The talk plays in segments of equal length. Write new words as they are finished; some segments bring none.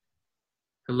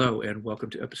Hello, and welcome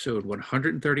to episode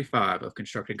 135 of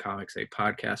Constructing Comics, a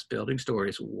podcast building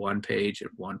stories one page and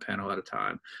one panel at a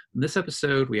time. In this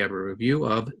episode, we have a review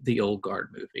of The Old Guard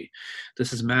movie.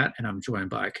 This is Matt, and I'm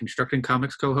joined by Constructing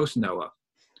Comics co-host Noah.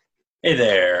 Hey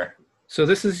there. So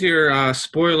this is your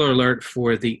spoiler alert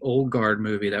for The Old Guard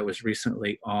movie that was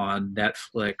recently on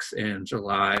Netflix in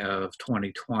July of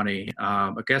 2020.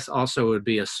 I guess also would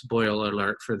be a spoiler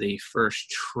alert for the first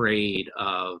trade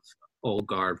of Old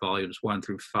Guard volumes 1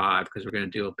 through 5, because we're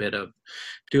going to do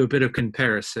a bit of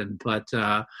comparison. But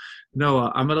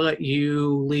Noah, I'm going to let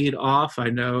you lead off.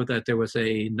 I know that there was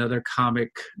another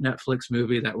comic Netflix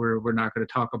movie that we're not going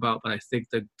to talk about, but I think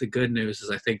the good news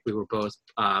is I think we were both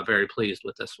very pleased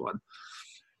with this one.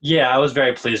 Yeah, I was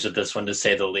very pleased with this one, to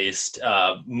say the least.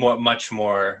 Much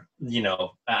more,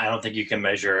 I don't think you can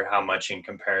measure how much in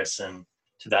comparison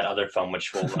to that other film,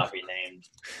 which will not be named.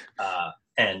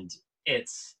 And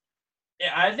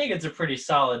I think it's a pretty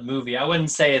solid movie. I wouldn't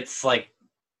say it's like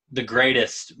the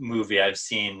greatest movie I've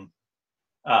seen,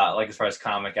 like as far as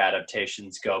comic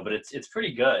adaptations go, but it's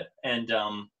pretty good. And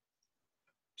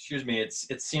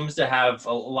it seems to have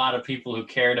a lot of people who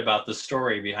cared about the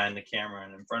story behind the camera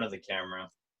and in front of the camera,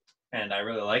 and I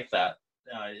really like that.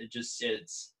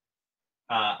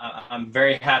 I'm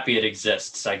very happy it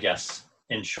exists, I guess,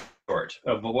 in short.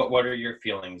 But what are your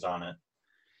feelings on it?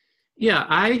 Yeah,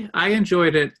 I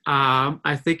enjoyed it.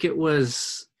 I think it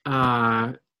was,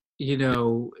 it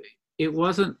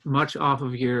wasn't much off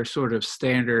of your sort of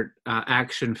standard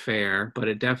action fare, but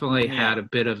it definitely had a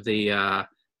bit of the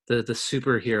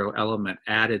superhero element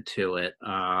added to it.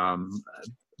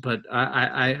 But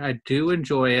I do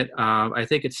enjoy it. I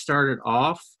think it started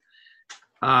off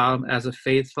as a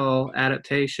faithful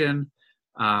adaptation.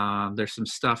 There's some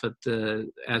stuff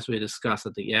as we discussed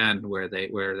at the end where they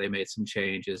made some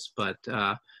changes, but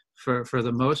for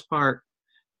the most part,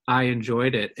 I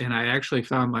enjoyed it, and I actually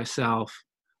found myself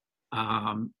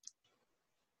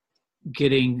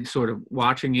getting sort of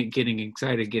watching it, getting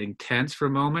excited, getting tense for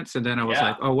moments, and then I was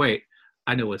like, oh wait,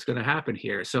 I know what's going to happen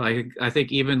here. So I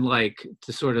think even like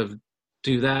to sort of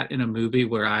do that in a movie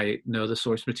where I know the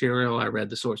source material, I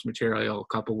read the source material a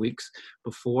couple weeks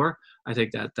before, I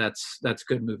think that's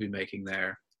good movie making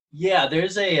there. Yeah,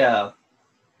 there's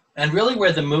and really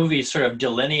where the movie sort of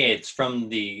delineates from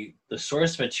the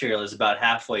source material is about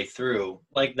halfway through,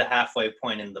 like the halfway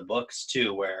point in the books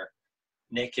too, where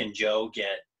Nick and Joe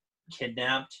get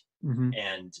kidnapped,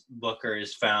 and Booker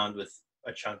is found with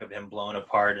a chunk of him blown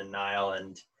apart, and Niall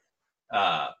and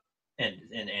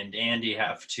Andy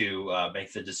have to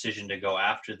make the decision to go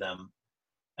after them.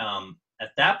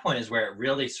 At that point is where it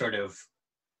really sort of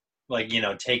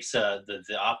takes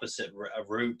the opposite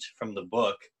route from the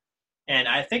book, and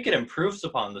I think it improves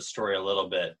upon the story a little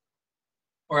bit,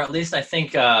 or at least I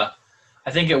think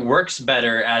it works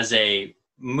better as a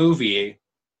movie,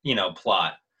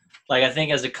 plot. Like I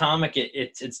think as a comic,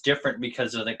 it's different,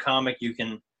 because of the comic you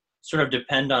can sort of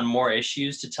depend on more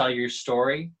issues to tell your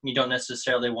story. You don't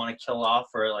necessarily want to kill off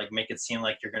or like make it seem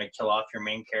like you're going to kill off your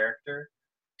main character,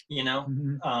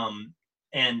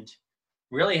 and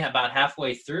really about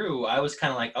halfway through, I was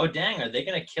kind of like, oh dang, are they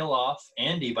going to kill off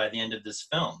Andy by the end of this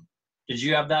film? Did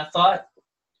you have that thought?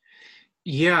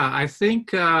 Yeah, I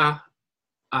think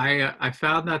I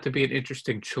found that to be an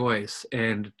interesting choice,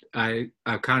 and I've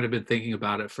kind of been thinking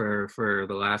about it for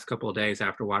the last couple of days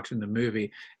after watching the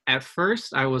movie. At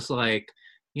first, I was like,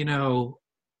 I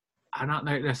don't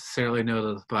necessarily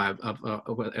know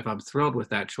if I'm thrilled with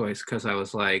that choice, because I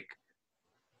was like,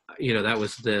 that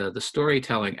was the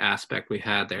storytelling aspect we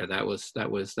had there. That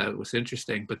was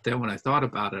interesting. But then when I thought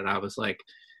about it, I was like,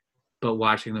 but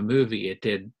watching the movie, it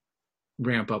did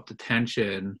ramp up the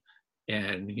tension.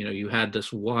 And, you had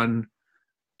this one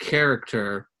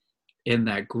character in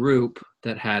that group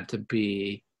that had to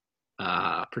be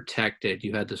protected.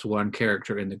 You had this one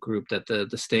character in the group that the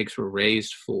stakes were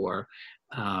raised for.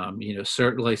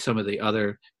 Certainly some of the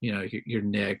other, your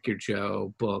Nick, your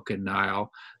Joe, Book, and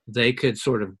Niall, they could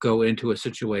sort of go into a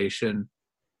situation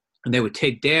and they would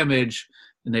take damage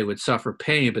and they would suffer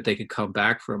pain, but they could come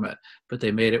back from it. But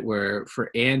they made it where for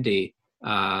Andy,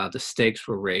 the stakes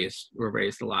were raised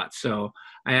a lot. So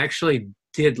I actually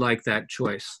did like that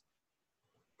choice.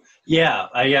 Yeah,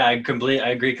 I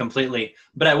agree completely.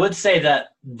 But I would say that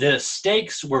the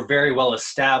stakes were very well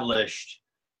established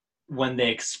when they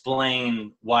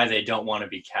explain why they don't want to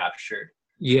be captured.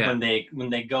 Yeah. When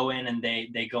they go in and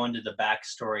they go into the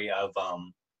backstory of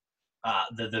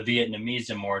the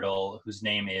Vietnamese immortal whose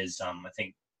name is I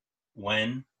think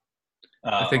Nguyen.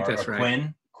 I think that's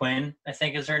right. Quinn, I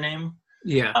think is her name.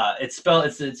 Yeah. It's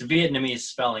Vietnamese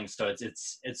spelling, so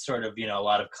it's sort of a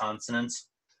lot of consonants.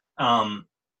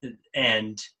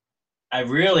 And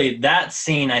that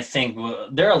scene, I think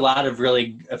there are a lot of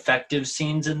really effective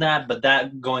scenes in that, but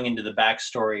that going into the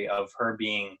backstory of her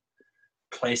being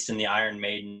placed in the Iron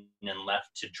Maiden and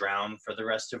left to drown for the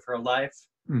rest of her life,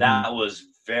 Mm-hmm. that was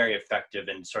very effective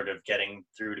in sort of getting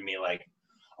through to me, like,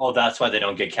 oh, that's why they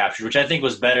don't get captured, which I think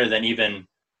was better than even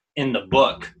in the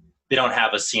book. They don't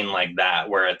have a scene like that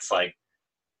where it's like,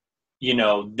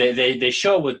 they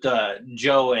show with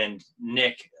Joe and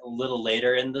Nick a little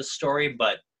later in the story,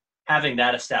 but having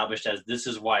that established as this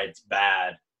is why it's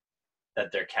bad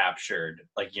that they're captured,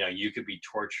 like, you could be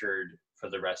tortured for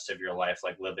the rest of your life,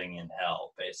 like living in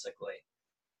hell, basically.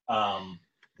 um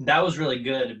that was really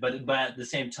good, but at the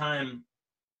same time,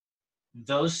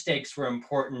 those stakes were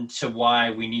important to why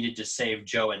we needed to save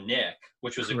Joe and Nick,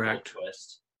 which was a cool Correct.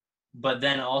 twist. But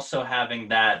then also having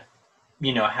that,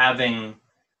 having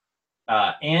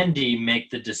Andy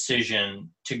make the decision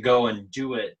to go and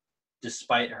do it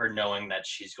despite her knowing that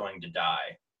she's going to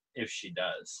die if she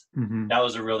does. Mm-hmm. That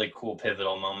was a really cool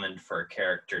pivotal moment for a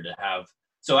character to have.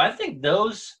 So I think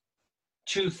those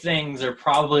two things are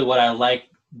probably what I like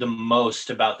the most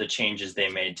about the changes they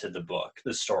made to the book,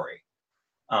 the story.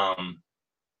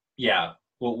 Yeah.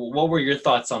 What were your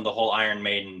thoughts on the whole Iron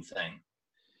Maiden thing?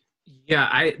 Yeah,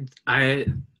 I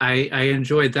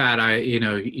enjoyed that.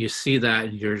 You see that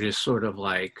and you're just sort of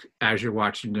like, as you're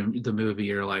watching the movie,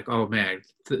 you're like, oh man,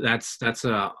 that's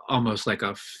a almost like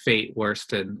a fate worse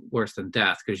than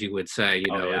death, because you would say,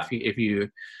 Oh yeah. if you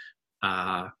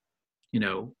uh you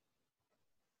know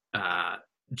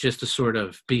just to sort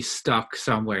of be stuck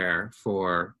somewhere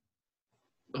for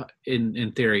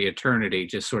in theory eternity,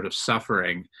 just sort of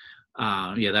suffering.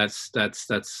 Yeah,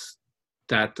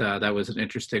 that was an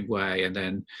interesting way. And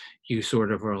then you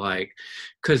sort of were like,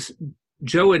 because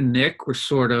Joe and Nick were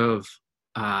sort of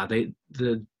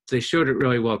they showed it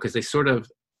really well, because they sort of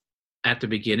at the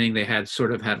beginning they had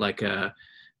like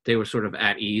they were sort of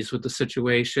at ease with the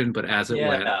situation, but as it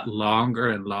went Yeah. longer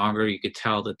and longer, you could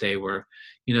tell that they were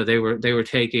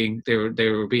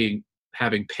being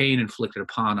having pain inflicted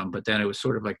upon them. But then it was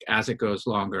sort of like, as it goes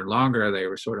longer and longer, they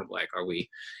were sort of like, are we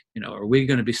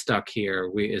going to be stuck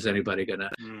here? Is anybody going to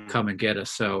Mm. come and get us?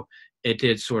 So it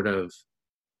did sort of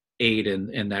aid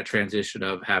in that transition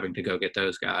of having to go get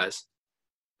those guys.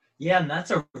 Yeah, and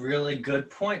that's a really good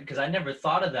point, because I never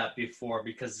thought of that before.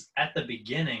 Because at the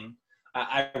beginning,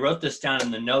 I wrote this down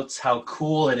in the notes, how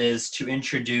cool it is to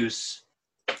introduce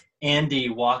Andy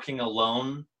walking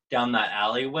alone down that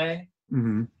alleyway.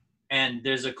 Mm-hmm. And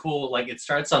there's a cool, like, it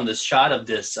starts on this shot of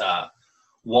this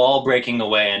wall breaking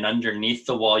away, and underneath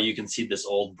the wall you can see this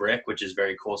old brick, which is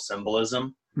very cool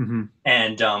symbolism. Mm-hmm.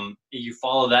 And you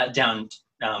follow that down,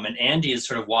 and Andy is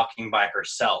sort of walking by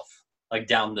herself, like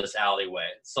down this alleyway,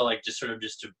 so like just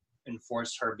to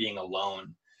enforce her being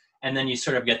alone. And then you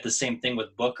sort of get the same thing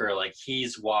with Booker, like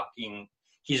he's riding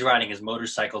his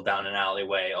motorcycle down an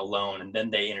alleyway alone, and then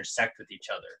they intersect with each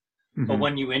other. But Mm-hmm.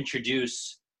 when you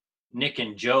introduce Nick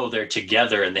and Joe, they're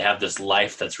together and they have this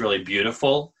life that's really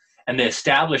beautiful, and they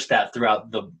establish that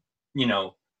you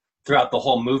know throughout the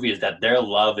whole movie, is that their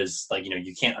love is like,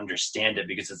 you can't understand it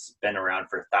because it's been around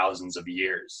for thousands of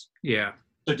years. Yeah.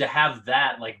 So to have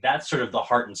that, like, that's sort of the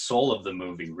heart and soul of the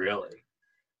movie, really.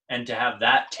 And to have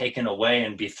that taken away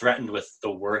and be threatened with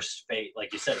the worst fate,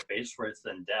 like you said, a fate worse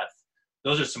than death,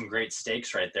 those are some great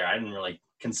stakes right there. I didn't really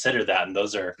consider that, and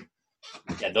those are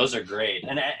great.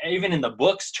 And even in the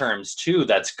book's terms too,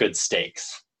 that's good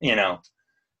stakes.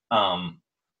 Um,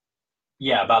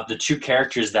 yeah, about the two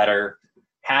characters that are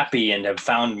happy and have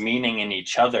found meaning in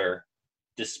each other,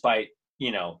 despite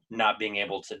not being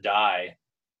able to die.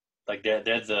 Like they're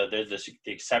the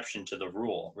exception to the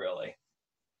rule, really.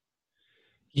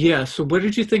 Yeah. So, what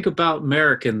did you think about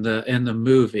Merrick in the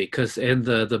movie? Because in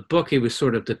the book, he was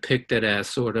sort of depicted as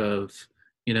sort of,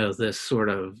 this sort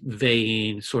of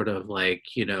vain, sort of like,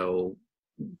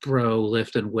 bro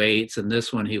lifting weights, and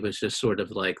this one he was just sort of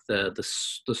like the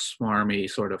smarmy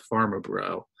sort of farmer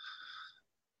bro.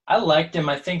 I liked him.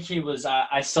 I think he was.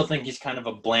 I still think he's kind of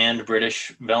a bland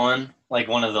British villain, like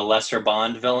one of the lesser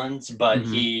Bond villains. But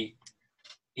Hmm.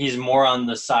 he's more on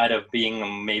the side of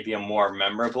being maybe a more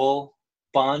memorable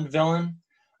Bond villain.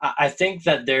 I think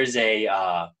that there's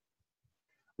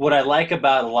what I like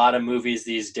about a lot of movies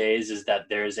these days is that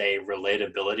there's a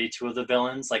relatability to the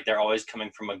villains. Like, they're always coming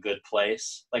from a good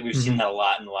place. Like, we've seen Hmm. that a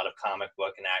lot in a lot of comic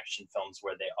book and action films,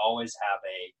 where they always have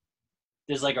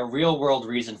there's like a real world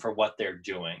reason for what they're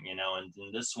doing, and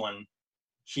in this one,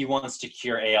 he wants to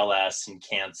cure ALS and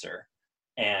cancer,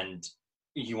 and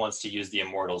he wants to use the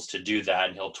immortals to do that,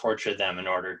 and he'll torture them in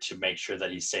order to make sure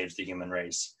that he saves the human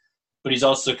race. But he's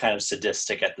also kind of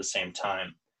sadistic at the same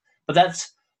time. But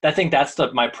I think that's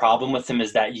my problem with him,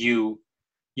 is that you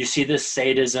see this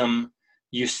sadism,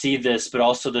 you see this, but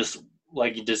also this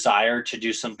like desire to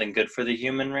do something good for the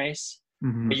human race,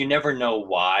 Hmm. but you never know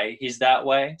why he's that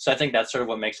way. So I think that's sort of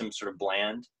what makes him sort of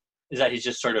bland, is that he's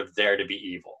just sort of there to be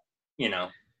evil, you know.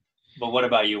 But what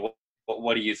about you?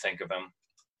 What do you think of him?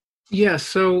 Yeah,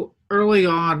 so early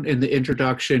on in the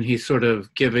introduction, he's sort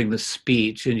of giving the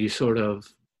speech, and you sort of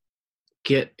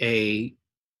get a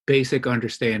basic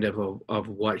understanding of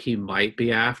what he might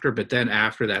be after. But then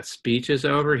after that speech is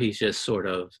over, he's just sort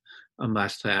of a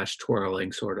mustache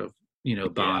twirling sort of, Yeah,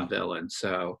 Bond villain.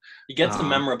 So, he gets a um,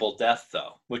 memorable death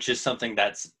though, which is something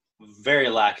that's very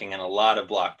lacking in a lot of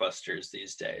blockbusters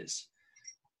these days.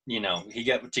 You know, he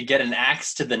get an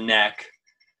axe to the neck,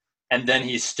 and then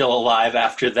he's still alive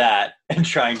after that and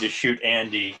trying to shoot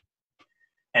Andy,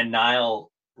 and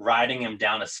Niall riding him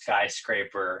down a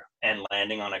skyscraper and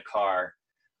landing on a car.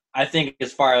 I think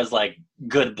as far as like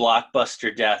good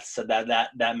blockbuster deaths,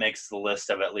 that makes the list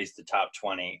of at least the top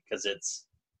 20, because it's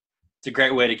a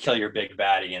great way to kill your big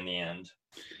baddie in the end.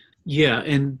 yeah.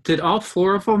 And did all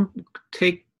four of them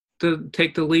take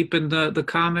the leap in the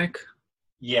comic?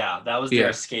 Yeah, that was their Yeah,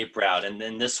 escape route, and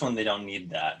then this one they don't need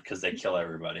that because they kill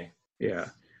everybody. yeah.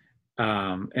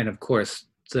 And of course,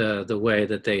 the way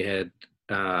that they had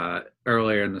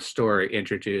earlier in the story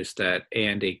introduced that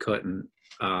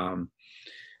um,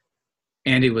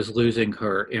 Andy was losing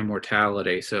her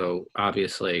immortality, so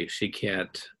obviously she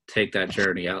can't take that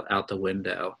journey out the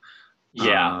window.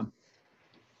 Yeah, Um,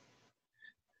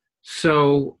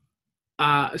 so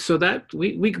that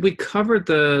we covered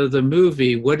the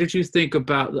movie. What did you think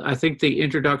about? I think the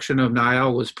introduction of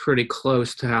Niall was pretty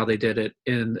close to how they did it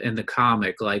in the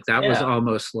comic. Like that was yeah.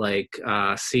 almost like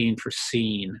scene for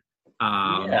scene.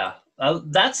 Um, Yeah,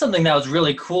 that's something that was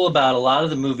really cool about a lot of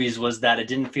the movies, was that it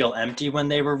didn't feel empty when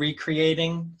they were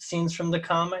recreating scenes from the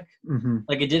comic. mhm,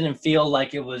 Like it didn't feel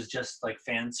like it was just like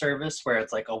fan service where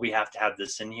it's like, oh, we have to have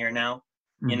this in here now.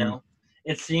 You mhm, know,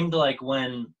 it seemed like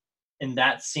when in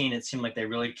that scene, it seemed like they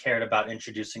really cared about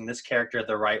introducing this character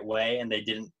the right way, and they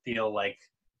didn't feel like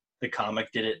the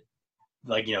comic did it,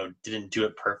 like, didn't do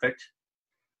it perfect,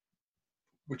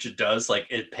 which it does. Like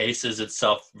it paces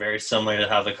itself very similar to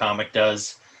how the comic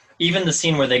does. Even the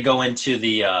scene where they go into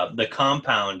the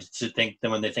compound to think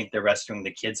that when they think they're rescuing the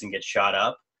kids and get shot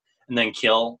up, and then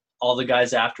kill all the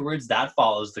guys afterwards, that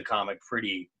follows the comic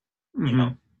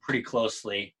mhm. pretty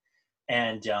closely.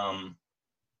 And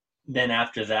then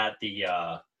after that, the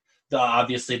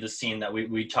obviously the scene that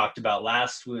we talked about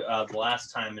the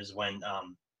last time is when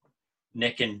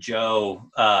Nick and Joe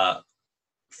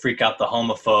freak out the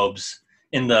homophobes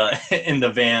in the in the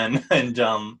van, and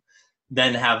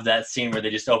then have that scene where they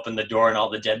just open the door and all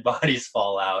the dead bodies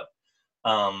fall out.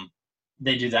 Um,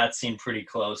 they do that scene pretty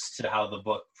close to how the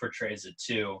book portrays it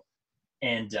too,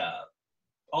 and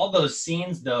all those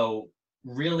scenes though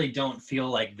really don't feel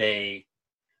like they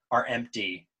are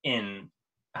empty in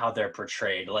how they're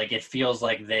portrayed. Like it feels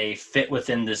like they fit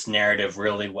within this narrative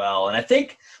really well. And I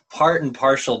think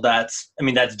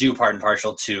that's due part and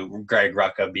partial to Greg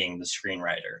Rucka being the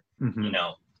screenwriter, you Mhm.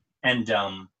 know. And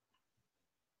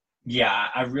yeah,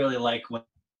 I really like when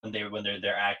they when they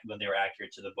were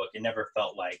accurate to the book. It never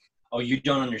felt like, oh, you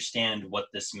don't understand what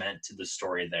this meant to the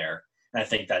story there. And I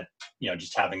think that,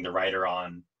 just having the writer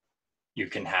on, you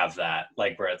can have that,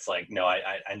 like, where it's like, no,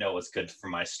 I know what's good for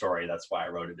my story, that's why I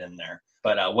wrote it in there.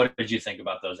 But what did you think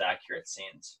about those accurate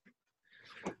scenes?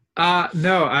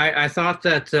 No, I thought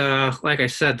that, like I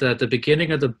said, the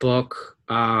beginning of the book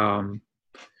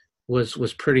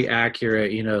was pretty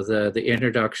accurate. The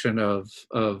introduction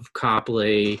of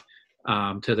Copley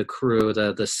to the crew,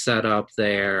 the setup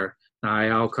there,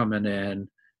 Niall coming in,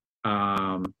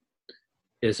 um,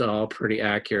 is all pretty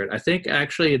accurate. I think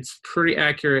actually it's pretty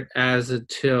accurate as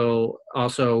until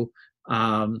also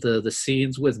the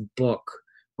scenes with Book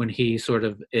when he sort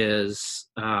of is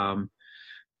the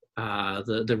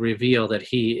reveal that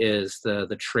he is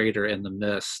the traitor in the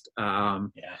mist.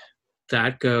 Yeah,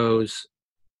 That goes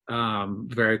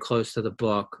very close to the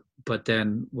book, but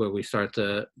then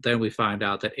then we find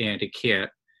out that Andy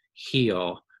can't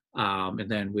heal, and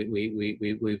then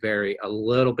we vary a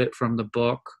little bit from the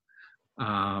book,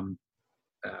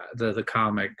 the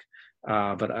comic,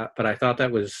 but I thought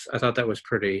that was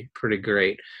pretty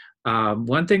great.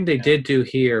 One thing they yeah, did do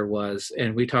here was,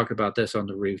 and we talked about this on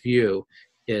the review,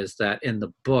 is that in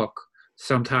the book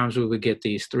sometimes we would get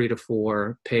these 3 to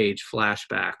 4 page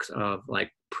flashbacks of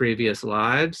like previous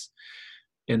lives,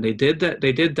 and they did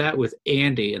that with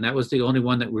Andy, and that was the only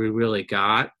one that we really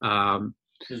got.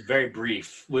 it was very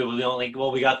brief. We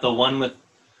got the one with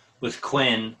with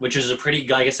Quinn, which is a pretty,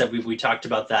 like I said, we talked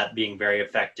about that being very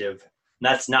effective. And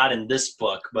that's not in this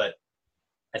book, but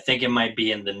I think it might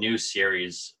be in the new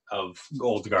series of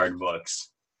Old Guard books.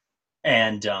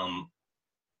 And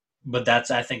but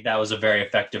I think that was a very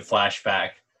effective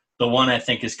flashback. The one I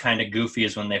think is kind of goofy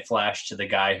is when they flash to the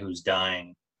guy who's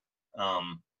dying.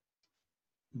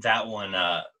 That one,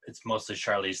 it's mostly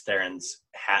Charlize Theron's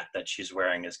hat that she's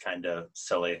wearing is kind of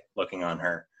silly looking on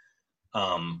her.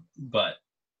 But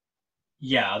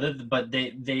yeah, but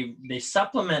they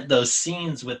supplement those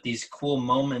scenes with these cool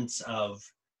moments of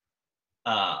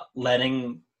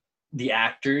letting the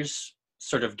actors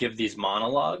sort of give these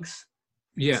monologues.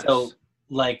 Yes. So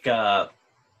like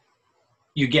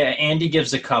you get Andy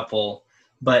gives a couple,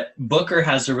 but Booker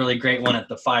has a really great one at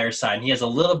the fireside, and he has a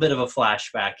little bit of a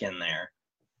flashback in there.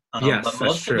 Yes, but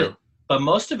that's true.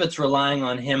 Most of it's relying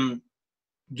on him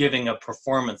giving a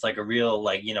performance, like a real,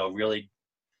 like, you know, really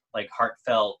like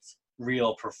heartfelt,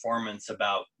 real performance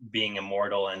about being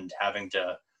immortal and having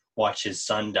to watch his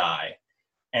son die,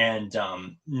 and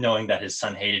knowing that his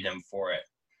son hated him for it.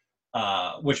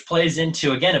 Which plays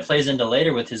into, again, it plays into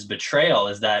later with his betrayal,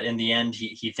 is that in the end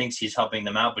he thinks he's helping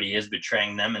them out, but he is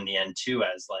betraying them in the end too,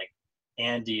 as like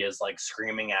Andy is like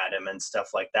screaming at him and stuff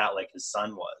like that, like his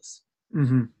son was.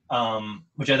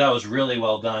 Which I thought was really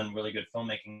well done, really good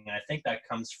filmmaking. And I think that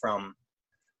comes from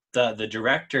the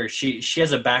director. She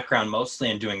has a background mostly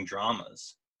in doing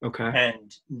dramas. Okay.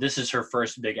 And this is her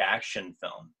first big action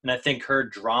film. And I think her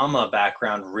drama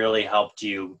background really helped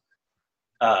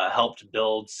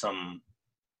build some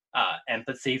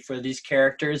empathy for these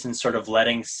characters, and sort of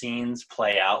letting scenes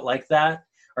play out like that.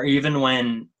 Or even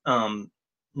when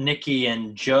Nikki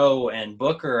and Joe and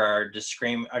Booker are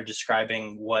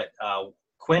describing what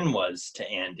Quinn was to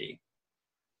Andy.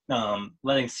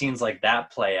 Letting scenes like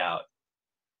that play out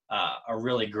are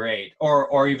really great.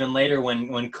 Or even later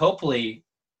when Copley,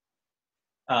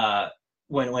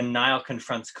 when Niall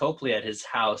confronts Copley at his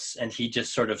house, and he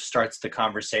just sort of starts the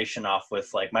conversation off with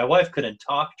like, my wife couldn't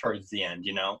talk towards the end,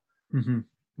 you know.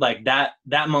 Like that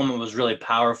moment was really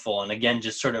powerful. And again,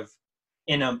 just sort of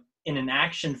in an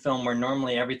action film where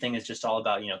normally everything is just all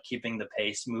about, you know, keeping the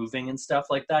pace moving and stuff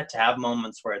like that, to have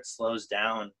moments where it slows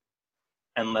down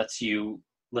and lets you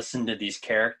listen to these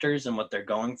characters and what they're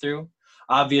going through.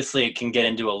 Obviously it can get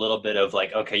into a little bit of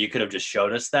like, okay, you could have just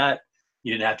showed us that,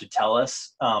 you didn't have to tell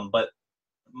us. But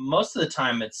most of the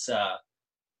time it's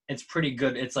pretty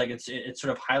good. It's like it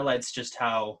sort of highlights just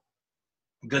how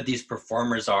good these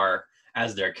performers are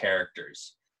as their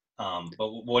characters.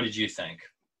 But what did you think?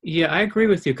 Yeah, I agree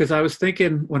with you, because I was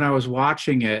thinking when I was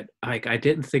watching it, like I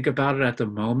didn't think about it at the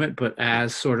moment, but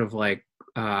as sort of like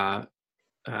after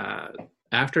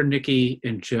Nikki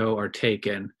and Joe are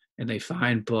taken and they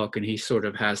find Book and he sort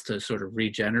of has to sort of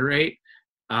regenerate,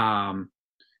 and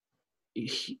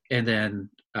then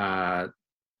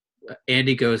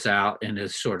Andy goes out and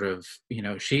is sort of, you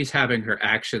know, she's having her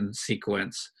action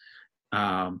sequence.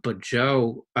 But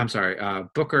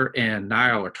Booker and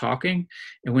Niall are talking,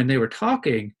 and when they were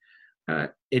talking,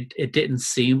 it didn't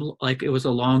seem like it was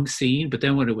a long scene. But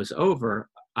then when it was over,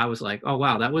 I was like, oh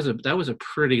wow, that was a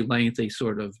pretty lengthy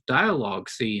sort of dialogue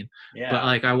scene. Yeah. But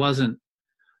like I wasn't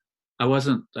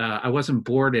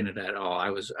bored in it at all. I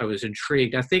was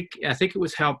intrigued. I think it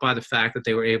was helped by the fact that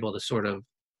they were able to sort of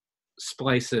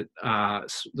splice it,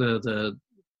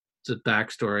 the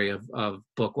backstory of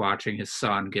Book watching his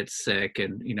son get sick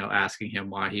and, you know, asking him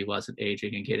why he wasn't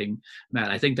aging and getting mad.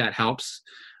 I think that helps.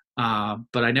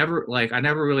 But I never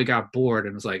really got bored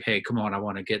and was like, hey, come on, I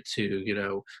want to get to, you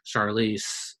know, Charlize,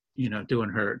 you know, doing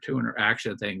her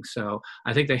action thing. So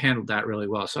I think they handled that really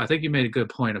well. So I think you made a good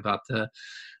point about the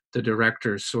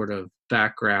director's sort of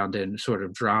background and sort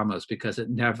of dramas, because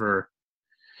it never,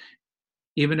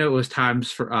 even though it was times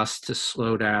for us to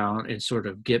slow down and sort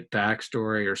of get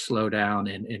backstory or slow down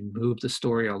and move the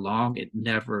story along, it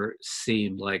never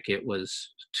seemed like it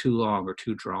was too long or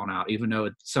too drawn out, even though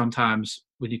sometimes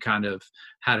when you kind of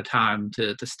had a time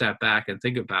to step back and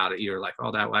think about it, you're like,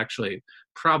 oh, that actually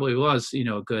probably was, you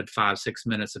know, a good 5-6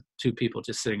 minutes of two people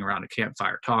just sitting around a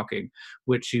campfire talking,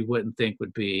 which you wouldn't think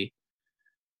would be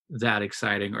that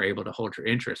exciting or able to hold your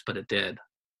interest, but it did.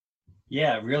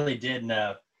 Yeah, it really did.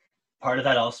 And part of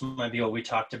that also might be what we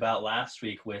talked about last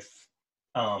week with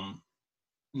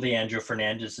Leandro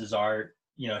Fernandez's art,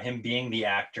 you know, him being the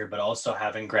actor, but also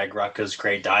having Greg Rucka's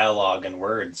great dialogue and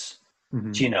words,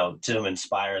 to, you know, to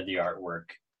inspire the artwork.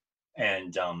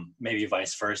 And maybe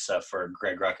vice versa, for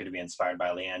Greg Rucka to be inspired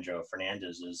by Leandro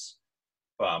Fernandez's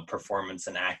performance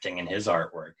and acting in his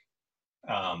artwork.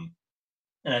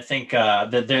 And I think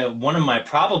that one of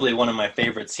my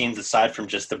favorite scenes, aside from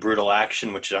just the brutal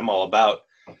action, which I'm all about,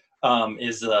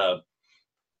 is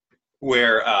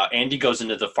where Andy goes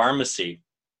into the pharmacy,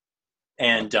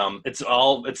 and it's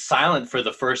silent for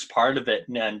the first part of it,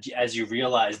 and as you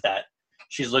realize that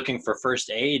she's looking for first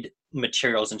aid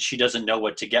materials and she doesn't know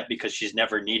what to get because she's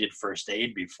never needed first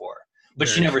aid before, but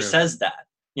she Very never true. says that,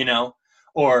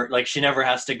 or like she never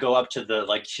has to go up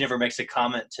to she never makes a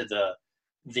comment to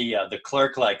the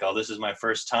clerk like, oh, this is my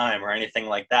first time, or anything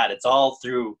like that. It's all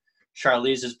through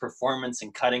Charlize's performance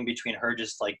and cutting between her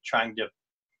just like trying to,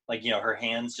 like, her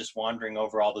hands just wandering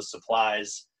over all the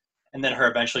supplies, and then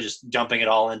her eventually just dumping it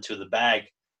all into the bag.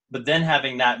 But then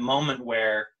having that moment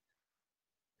where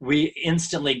we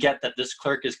instantly get that this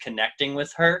clerk is connecting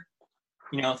with her,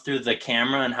 through the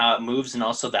camera and how it moves, and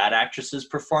also that actress's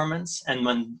performance. And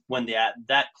when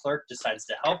that clerk decides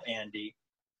to help Andy,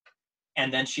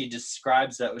 and then she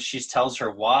describes that, she tells her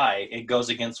why, it goes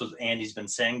against what Andy's been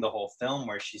saying the whole film,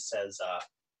 where she says,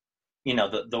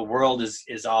 the world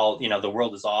is all, the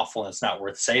world is awful and it's not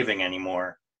worth saving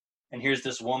anymore. And here's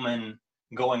this woman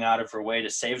going out of her way to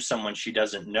save someone she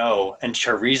doesn't know. And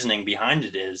her reasoning behind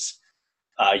it is,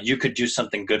 you could do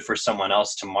something good for someone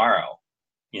else tomorrow,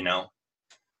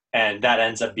 and that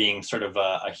ends up being sort of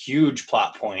a huge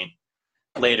plot point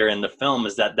later in the film,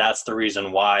 is that's the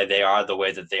reason why they are the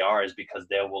way that they are, is because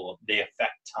they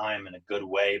affect time in a good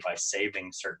way by saving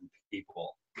certain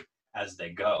people as they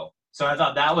go. So I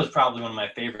thought that was probably one of my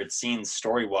favorite scenes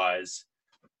story-wise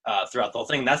throughout the whole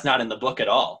thing. That's not in the book at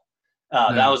all.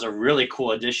 No. That was a really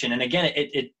cool addition. And again,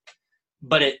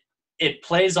 it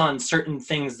plays on certain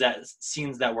scenes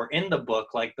that were in the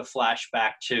book, like the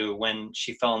flashback to when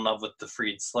she fell in love with the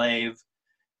freed slave,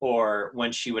 or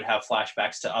when she would have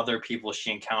flashbacks to other people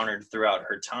she encountered throughout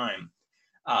her time.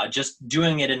 Just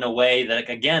doing it in a way that,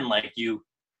 again, like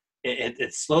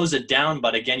it slows it down,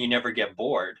 but again, you never get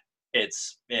bored.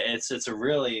 It's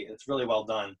really well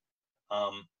done.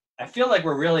 I feel like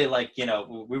we're really like,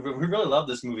 we really love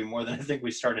this movie more than I think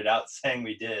we started out saying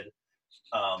we did.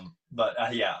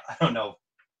 But yeah, I don't know.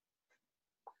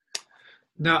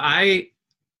 No, I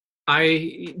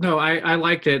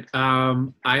liked it.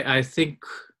 I think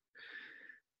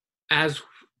as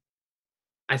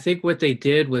I think what they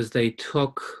did was they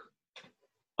took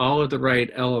all of the right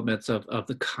elements of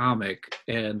the comic,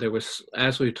 and there was,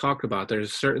 as we talked about,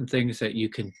 there's certain things that you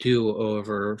can do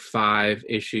over 5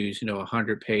 issues,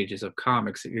 100 pages of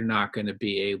comics, that you're not going to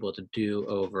be able to do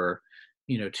over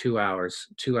 2 hours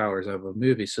of a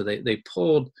movie. So they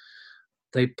pulled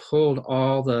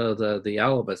all the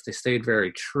elements. They stayed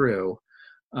very true,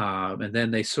 and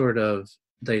then they sort of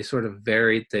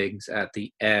varied things at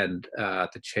the end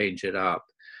to change it up.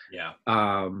 Yeah.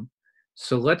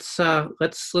 So let's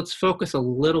focus a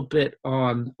little bit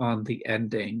on the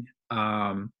ending.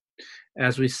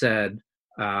 As we said,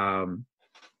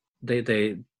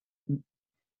 they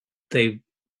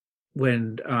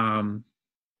when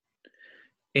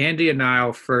Andy and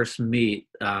Niall first meet,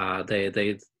 they're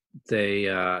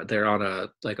on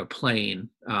a plane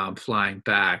flying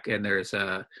back, and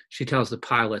she tells the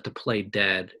pilot to play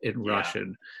dead in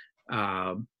Russian.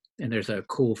 And there's a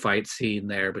cool fight scene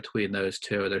there between those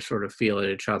two. They're sort of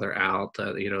feeling each other out,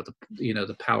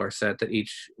 the power set that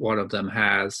each one of them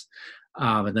has.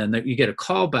 And then you get a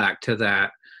callback to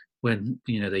that when,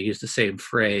 they use the same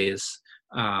phrase.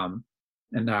 And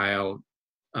Niall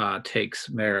takes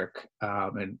Merrick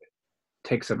and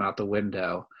takes him out the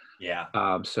window. Yeah.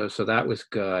 So that was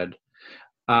good.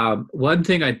 One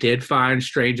thing I did find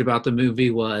strange about the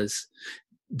movie was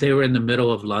they were in the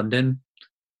middle of London,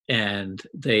 and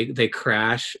they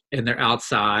crash, and they're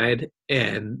outside,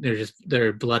 and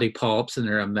they're bloody pulps, and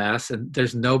they're a mess, and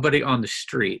there's nobody on the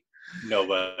street.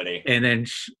 Nobody. And then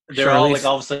they're all like,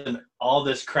 all of a sudden, all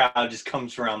this crowd just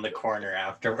comes around the corner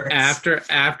afterwards.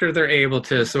 After they're able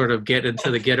to sort of get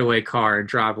into the getaway car and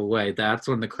drive away, that's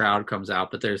when the crowd comes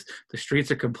out. But the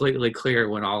streets are completely clear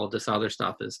when all of this other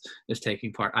stuff is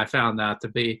taking part. I found that to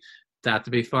be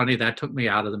funny. That took me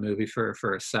out of the movie for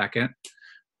a second.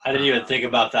 I didn't even think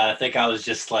about that. I think I was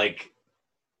just like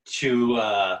too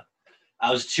into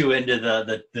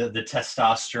the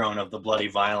testosterone of the bloody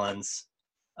violence.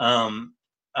 I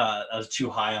was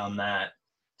too high on that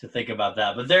to think about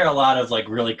that. But there are a lot of like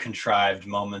really contrived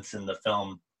moments in the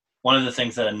film. One of the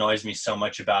things that annoys me so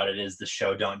much about it is the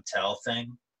show don't tell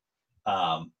thing.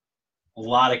 A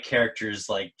lot of characters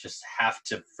like just have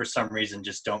to, for some reason,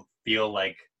 just don't feel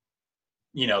like,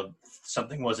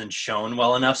 something wasn't shown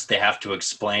well enough, so they have to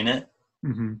explain it.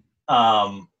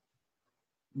 Mm-hmm.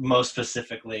 Most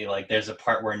specifically, like there's a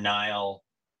part where Niall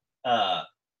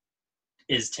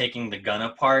is taking the gun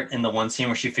apart in the one scene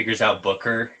where she figures out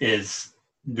Booker is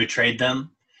betrayed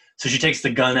them. So she takes the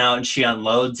gun out and she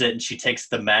unloads it and she takes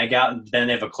the mag out and then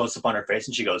they have a close up on her face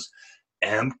and she goes,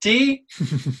 empty?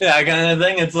 Yeah, kind of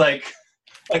thing. It's like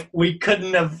we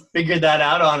couldn't have figured that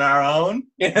out on our own,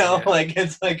 Yeah. Like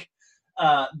it's like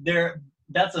there.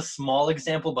 That's a small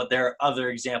example, but there are other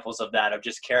examples of that, of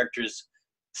just characters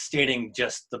stating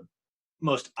just the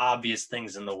most obvious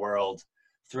things in the world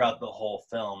throughout the whole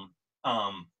film.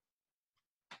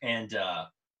 And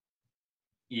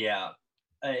yeah,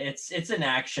 it's an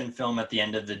action film at the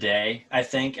end of the day. I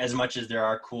think, as much as there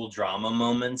are cool drama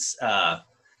moments,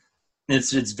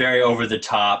 it's very over the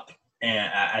top,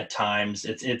 and at times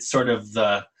it's sort of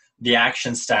the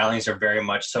action stylings are very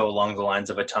much so along the lines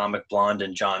of Atomic Blonde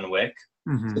and John Wick.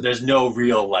 Mm-hmm. So there's no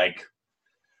real like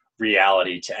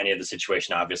reality to any of the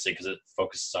situation, obviously, because it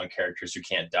focuses on characters who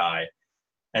can't die,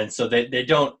 and so they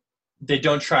don't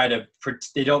try to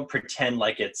they don't pretend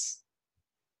like it's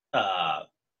I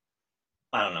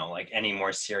don't know, like any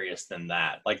more serious than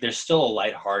that. Like there's still a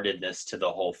lightheartedness to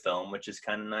the whole film, which is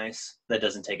kind of nice. That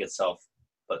doesn't take itself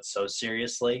but so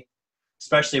seriously,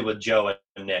 especially with Joe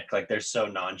and Nick. Like they're so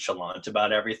nonchalant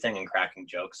about everything and cracking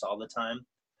jokes all the time.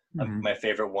 Mm-hmm. My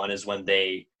favorite one is when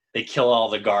they kill all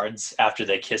the guards after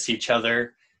they kiss each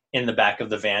other in the back of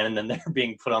the van, and then they're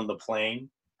being put on the plane.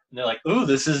 And they're like, "Ooh,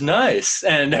 this is nice,"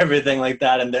 and everything like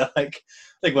that. And they're like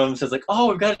one of them says like, "Oh,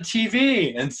 we've got a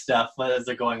TV," and stuff as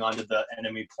they're going onto the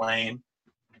enemy plane.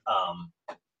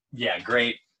 Yeah,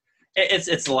 great.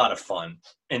 It's a lot of fun.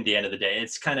 In the end of the day,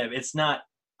 it's not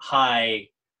high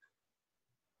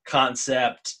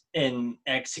concept in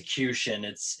execution.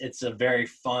 It's a very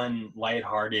fun,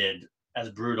 lighthearted, as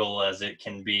brutal as it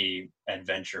can be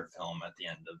adventure film at the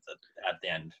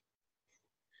end.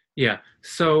 Yeah.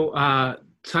 So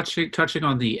touching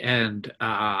on the end,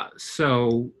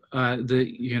 the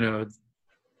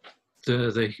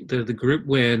group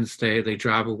wins. They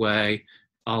drive away.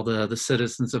 All the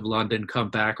citizens of London come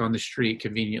back on the street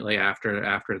conveniently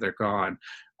after they're gone.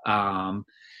 And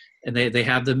they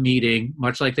have the meeting,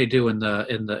 much like they do in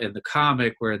the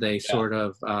comic, where they sort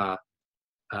of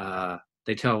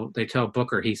they tell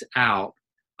Booker he's out.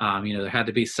 There had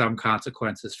to be some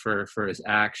consequences for his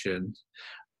actions.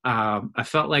 I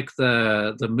felt like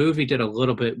the movie did a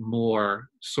little bit more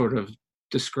sort of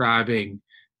describing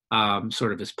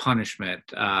sort of his punishment.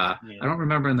 I don't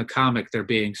remember in the comic there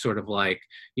being sort of like,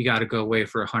 you got to go away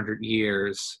for 100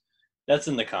 years. That's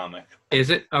in the comic.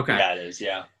 Is it? Okay. Yeah, it is.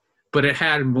 Yeah. But it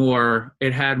had more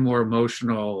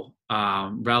emotional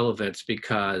relevance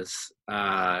because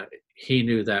he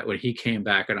knew that when he came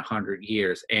back in 100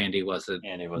 years, Andy wasn't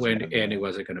going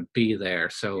to be there.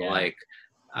 So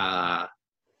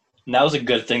and that was a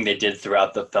good thing they did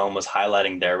throughout the film, was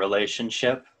highlighting their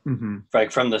relationship. Mm-hmm.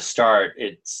 Like from the start,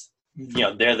 it's,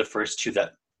 they're the first two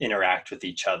that interact with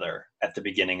each other at the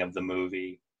beginning of the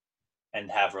movie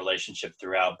and have relationship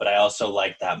throughout. But I also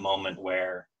like that moment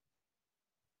where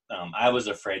I was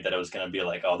afraid that it was going to be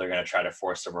like, oh, they're going to try to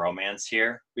force a romance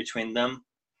here between them.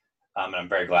 And I'm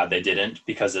very glad they didn't,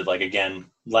 because it, like, again,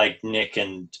 like Nick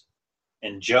and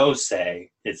Joe say,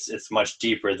 it's much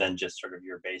deeper than just sort of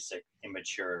your basic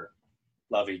immature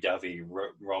lovey-dovey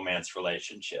romance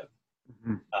relationship.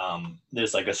 Mm-hmm.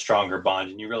 There's like a stronger bond,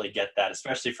 and you really get that,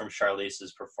 especially from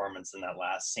Charlize's performance in that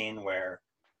last scene where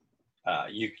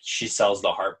she sells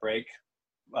the heartbreak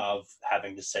of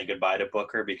having to say goodbye to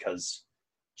Booker, because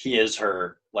he is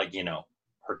her,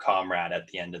 her comrade at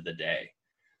the end of the day.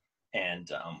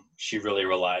 And she really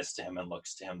relies to him and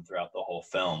looks to him throughout the whole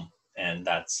film. And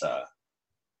that's,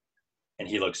 and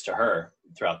he looks to her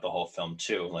throughout the whole film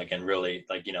too. And really,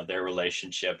 their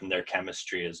relationship and their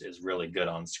chemistry is really good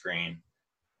on screen.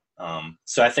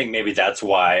 So I think maybe that's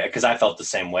why, because I felt the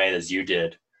same way as you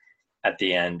did at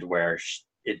the end, where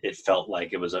it felt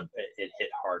like it hit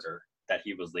harder that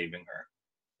he was leaving her.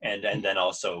 And then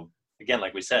also, again,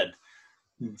 like we said,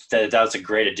 that was a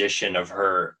great addition of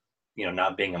her,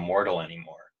 not being immortal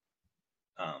anymore.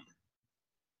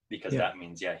 Because that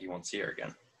means, he won't see her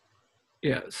again.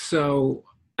 Yeah. So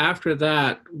after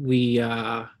that,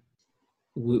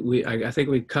 I think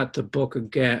we cut to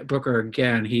Booker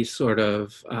again. He's sort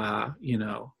of, on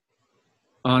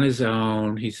his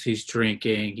own. He's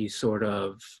drinking. He's sort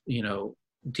of,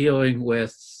 dealing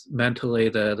with mentally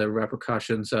the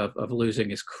repercussions of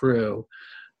losing his crew.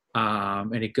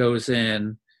 And he goes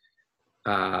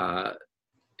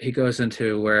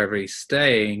into wherever he's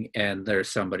staying, and there's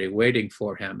somebody waiting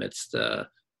for him. It's the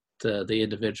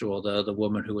individual, the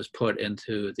woman who was put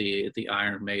into the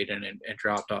Iron Maiden and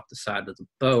dropped off the side of the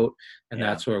boat, and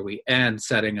that's where we end,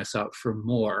 setting us up for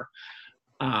more.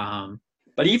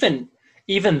 But even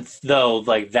though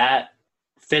that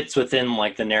fits within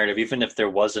the narrative, even if there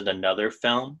wasn't another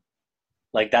film,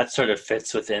 like that sort of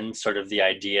fits within sort of the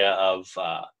idea of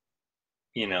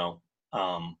you know,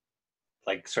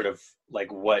 like sort of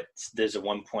like what there's at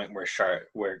one point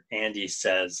where Andy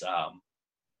says,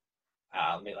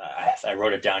 I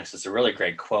wrote it down because it's a really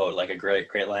great quote, like a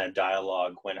great line of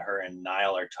dialogue when her and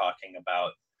Niall are talking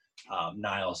about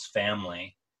Niall's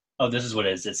family. Oh, this is what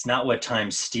it is. It's not what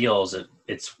time steals,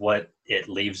 it's what it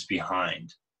leaves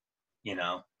behind, you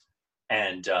know?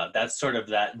 And that's sort of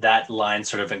that line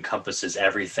sort of encompasses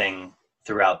everything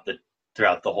throughout the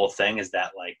whole thing, is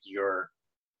that like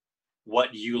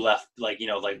what you left, like, you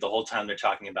know, like the whole time they're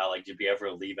talking about like, did we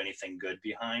ever leave anything good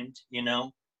behind, you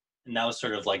know? And that was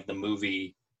sort of like the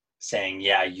movie saying,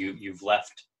 yeah, you've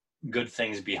left good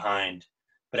things behind,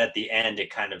 but at the end it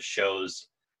kind of shows,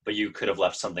 but you could have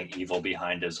left something evil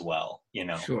behind as well, you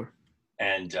know? Sure.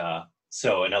 And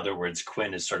so in other words,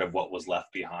 Quinn is sort of what was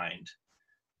left behind.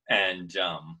 And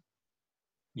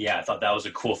yeah, I thought that was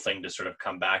a cool thing to sort of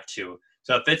come back to.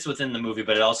 So it fits within the movie,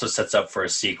 but it also sets up for a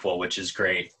sequel, which is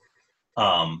great.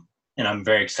 And I'm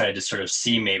very excited to sort of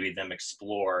see maybe them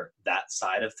explore that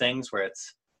side of things where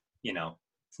it's, you know,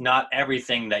 it's not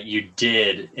everything that you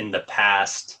did in the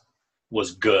past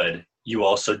was good. You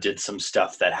also did some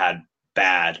stuff that had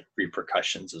bad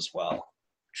repercussions as well.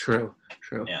 True.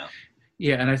 Yeah.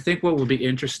 Yeah, and I think what will be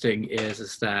interesting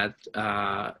is that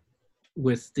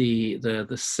with the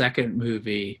second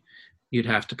movie, you'd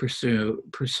have to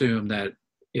presume that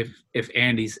if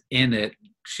Andy's in it,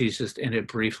 she's just in it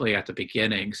briefly at the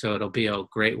beginning. So it'll be a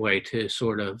great way to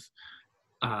sort of.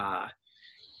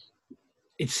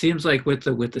 It seems like with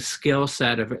the skill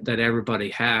set of it that everybody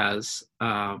has,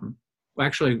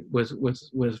 actually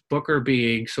with Booker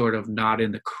being sort of not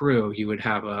in the crew, you would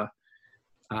have a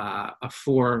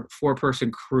four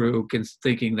person crew,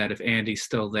 thinking that if Andy's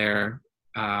still there,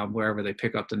 wherever they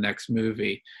pick up the next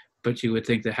movie, but you would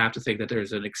have to think that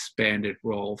there's an expanded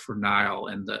role for Niall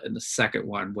in the second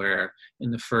one, where in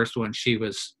the first one she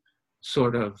was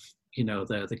sort of, you know,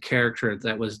 the character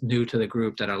that was new to the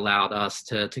group that allowed us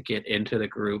to get into the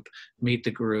group, meet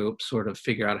the group, sort of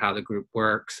figure out how the group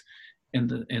works.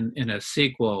 In a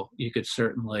sequel, you could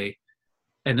certainly,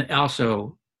 and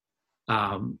also,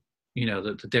 you know,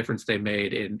 the difference they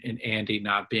made in Andy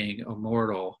not being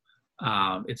immortal,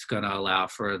 it's going to allow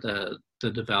for the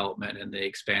development and the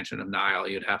expansion of Niall.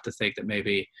 You'd have to think that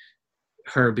maybe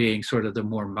her being sort of the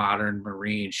more modern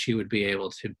Marine, she would be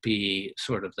able to be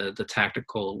sort of the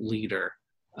tactical leader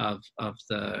of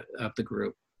the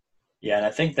group. Yeah, and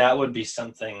I think that would be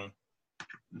something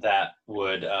that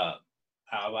would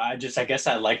I guess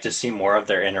I'd like to see more of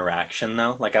their interaction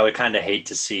though. Like I would kind of hate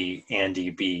to see Andy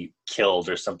be killed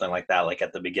or something like that, like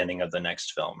at the beginning of the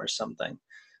next film or something,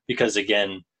 because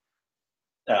again,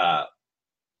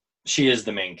 she is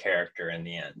the main character in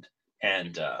the end.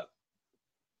 And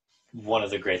one of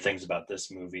the great things about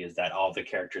this movie is that all the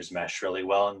characters mesh really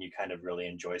well, and you kind of really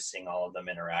enjoy seeing all of them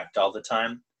interact all the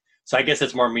time. So I guess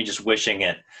it's more me just wishing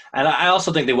it. And I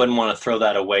also think they wouldn't want to throw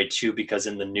that away too, because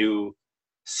in the new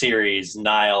series,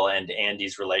 Niall and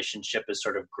Andy's relationship is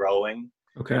sort of growing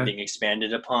and being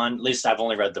expanded upon. At least I've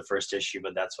only read the first issue,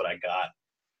 but that's what I got.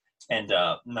 And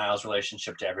Niall's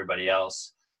relationship to everybody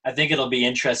else. I think it'll be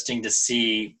interesting to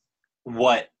see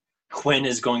what Quinn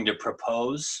is going to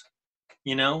propose,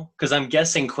 you know, because I'm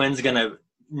guessing Quinn's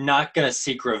not gonna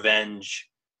seek revenge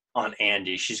on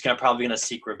Andy. She's probably gonna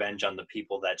seek revenge on the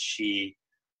people that she,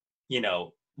 you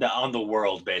know, on the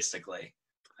world basically,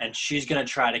 and she's gonna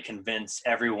try to convince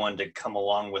everyone to come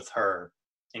along with her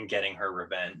in getting her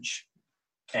revenge.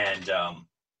 And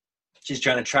she's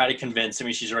trying to convince. I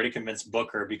mean, she's already convinced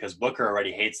Booker, because Booker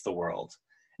already hates the world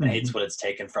and hates what it's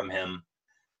taken from him.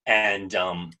 And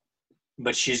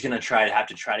but she's gonna have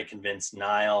to try to convince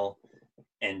Niall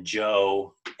and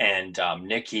Joe and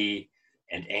Nikki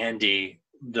and Andy,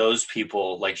 those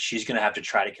people, like she's going to have to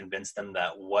try to convince them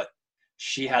that what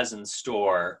she has in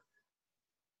store,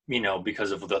 you know,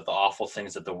 because of the awful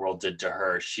things that the world did to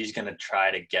her, she's going to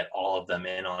try to get all of them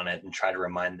in on it and try to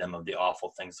remind them of the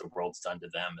awful things the world's done to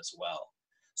them as well.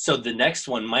 So the next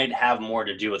one might have more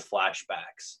to do with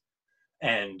flashbacks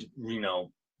and, you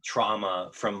know, trauma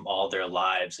from all their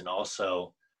lives, and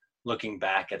also looking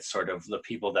back at sort of the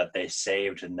people that they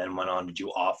saved and then went on to do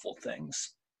awful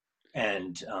things.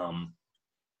 And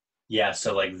yeah,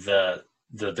 so like the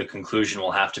conclusion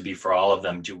will have to be for all of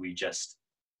them, do we just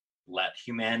let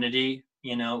humanity,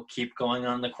 you know, keep going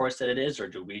on the course that it is, or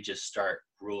do we just start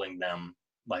ruling them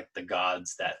like the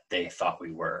gods that they thought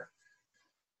we were?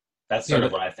 That's sort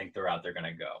of what I think they're going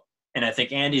to go. And I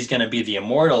think Andy's going to be the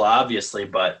immortal, obviously,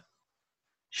 but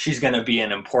she's going to be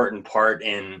an important part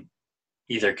in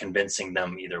either convincing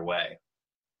them either way.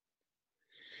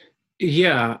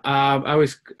 Yeah, I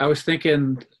was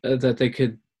thinking that they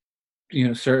could,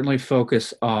 certainly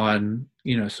focus on,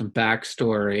 some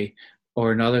backstory.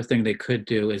 Or another thing they could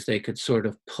do is they could sort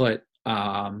of put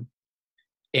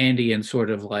Andy in sort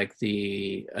of like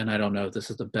and I don't know if this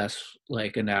is the best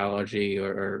like analogy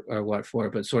or what for,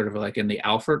 but sort of like in the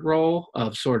Alfred role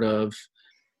of sort of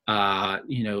uh,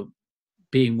 you know,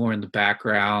 being more in the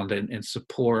background and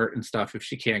support and stuff if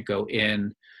she can't go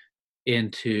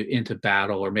into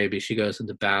battle, or maybe she goes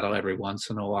into battle every once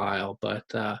in a while. But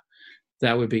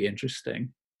that would be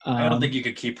interesting. I don't think Um, you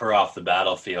could keep her off the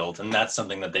battlefield, and that's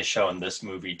something that they show in this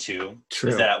movie too. Is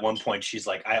True. that at one point she's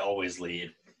like, "I always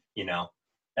lead," you know,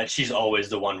 that she's always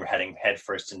the one heading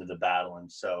headfirst into the battle,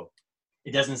 and so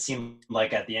it doesn't seem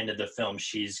like at the end of the film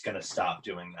she's gonna stop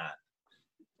doing that.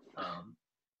 Um,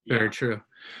 Very yeah, true.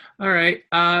 All right.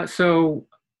 So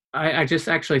I just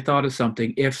actually thought of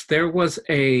something. If there was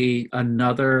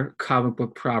another comic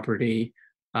book property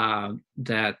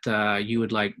that you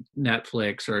would like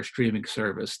Netflix or a streaming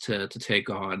service to take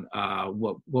on,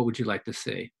 what would you like to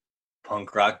see?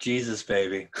 punk rock Jesus,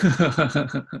 baby.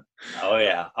 Oh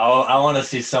yeah, I want to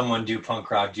see someone do punk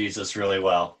rock Jesus really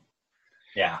well.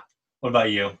 Yeah. What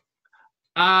about you?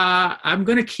 I'm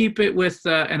going to keep it with,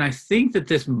 and I think that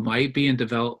this might be in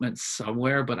development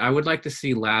somewhere, but I would like to see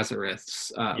Yeah.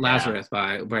 Lazarus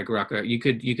by Grucker. You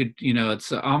could,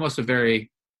 it's almost a very,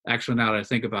 actually now that I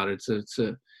think about it, it's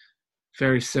a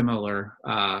very similar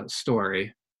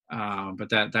story, but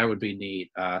that would be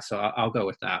neat. So I'll go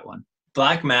with that one.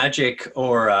 Black Magic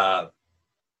or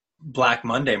Black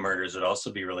Monday Murders would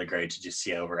also be really great to just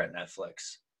see over at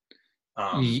Netflix.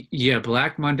 Yeah,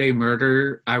 Black Monday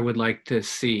Murder, I would like to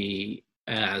see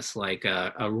as like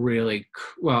a really,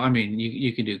 well, I mean,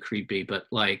 you can do creepy, but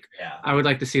like, Yeah, I would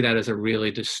like to see that as a really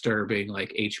disturbing,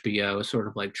 like HBO sort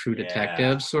of like True yeah,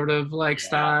 Detective sort of like yeah,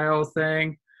 style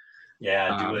thing.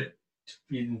 yeah. Do Um, it.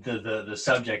 The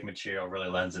subject material really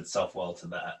lends itself well to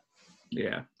that.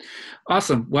 yeah,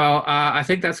 awesome. Well, I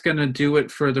think that's going to do it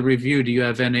for the review. Do you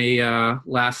have any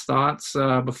last thoughts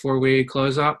before we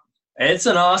close up? It's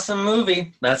an awesome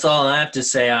movie. That's all I have to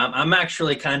say. I'm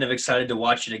actually kind of excited to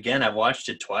watch it again. I've watched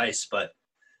it twice, but I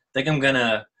think I'm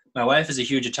gonna. My wife is a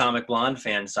huge Atomic Blonde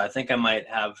fan, so I think I might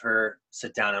have her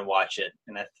sit down and watch it,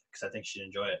 and because I think she'd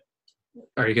enjoy it.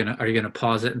 Are you gonna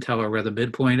pause it and tell her where the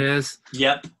midpoint is?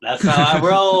 Yep, that's how I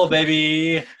roll,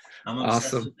 baby. I'm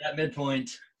obsessed Awesome. with that midpoint.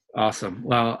 Awesome.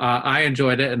 Well, I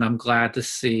enjoyed it, and I'm glad to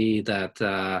see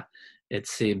that it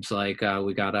seems like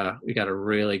we got a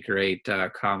really great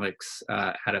comics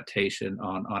adaptation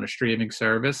on a streaming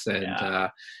service, and Yeah.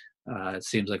 it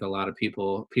seems like a lot of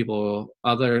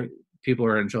other people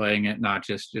are enjoying it, not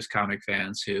just comic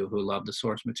fans who love the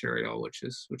source material, which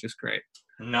is great.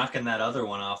 Knocking that other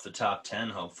one off the top 10,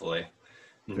 hopefully.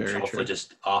 And Very hopefully true.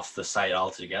 just off the site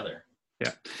altogether.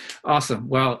 Yeah. Awesome.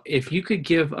 Well, if you could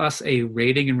give us a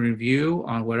rating and review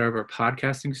on whatever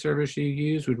podcasting service you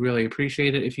use, we'd really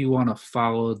appreciate it. If you want to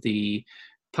follow the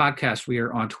podcast, we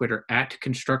are on Twitter at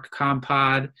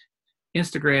ConstructCompod.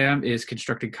 Instagram is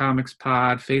Constructing Comics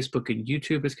Pod. Facebook and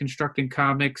YouTube is Constructing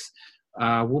Comics.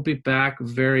 We'll be back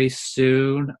very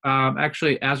soon.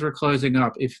 Actually, as we're closing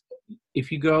up,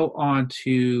 if you go on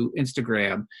to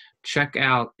Instagram, check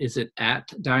out, is it at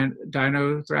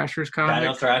Dino Thrashers Dino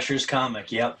Comic? Thrasher's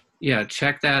comic. Yep. Yeah,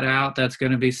 check that out. That's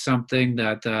going to be something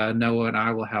that Noah and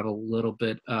I will have a little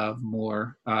bit of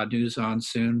more news on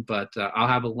soon. But I'll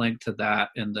have a link to that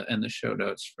in the show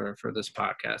notes for this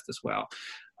podcast as well.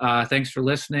 Thanks for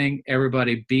listening,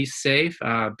 everybody. Be safe,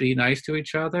 be nice to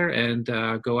each other, and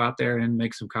go out there and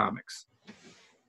make some comics.